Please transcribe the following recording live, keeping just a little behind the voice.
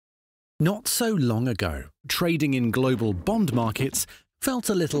Not so long ago, trading in global bond markets felt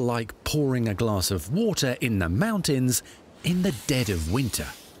a little like pouring a glass of water in the mountains in the dead of winter.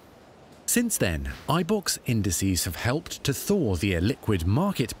 Since then, iBoxx indices have helped to thaw the illiquid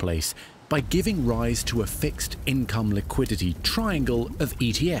marketplace by giving rise to a fixed income liquidity triangle of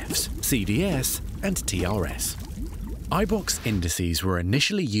ETFs, CDS, and TRS. iBoxx indices were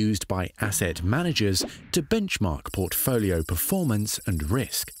initially used by asset managers to benchmark portfolio performance and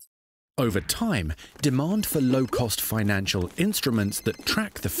risk. Over time, demand for low-cost financial instruments that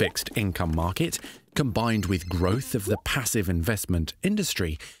track the fixed income market, combined with growth of the passive investment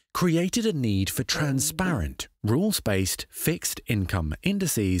industry, created a need for transparent, rules-based fixed income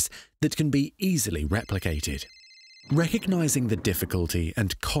indices that can be easily replicated. Recognizing the difficulty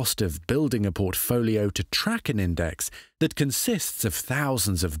and cost of building a portfolio to track an index that consists of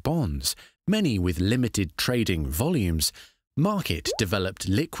thousands of bonds, many with limited trading volumes, Markit developed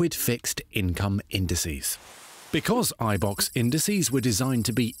liquid fixed income indices. Because iBoxx indices were designed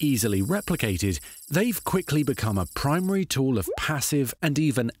to be easily replicated, they've quickly become a primary tool of passive and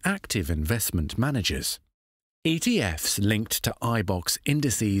even active investment managers. ETFs linked to iBoxx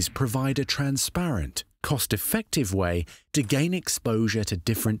indices provide a transparent, cost-effective way to gain exposure to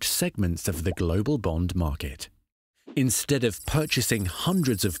different segments of the global bond market. Instead of purchasing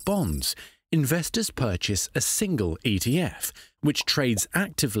hundreds of bonds, investors purchase a single ETF, which trades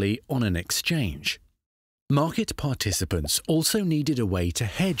actively on an exchange. Market participants also needed a way to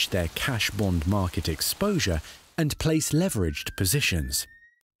hedge their cash bond market exposure and place leveraged positions.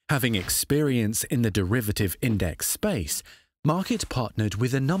 Having experience in the derivative index space, Markit partnered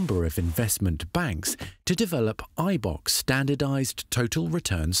with a number of investment banks to develop iBoxx standardized total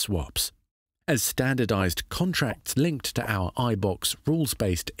return swaps. As standardized contracts linked to our iBoxx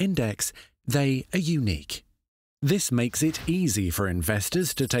rules-based index, they are unique. This makes it easy for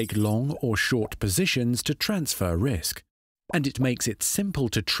investors to take long or short positions to transfer risk, and it makes it simple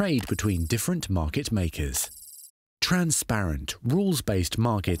to trade between different market makers. Transparent, rules-based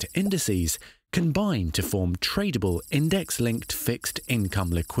market indices combine to form tradable index-linked fixed income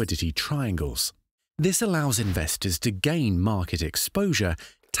liquidity triangles. This allows investors to gain market exposure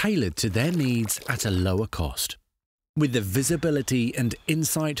tailored to their needs at a lower cost. With the visibility and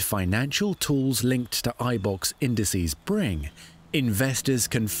insight financial tools linked to iBoxx indices bring, investors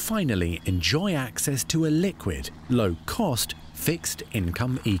can finally enjoy access to a liquid, low-cost, fixed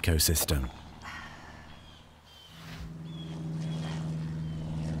income ecosystem.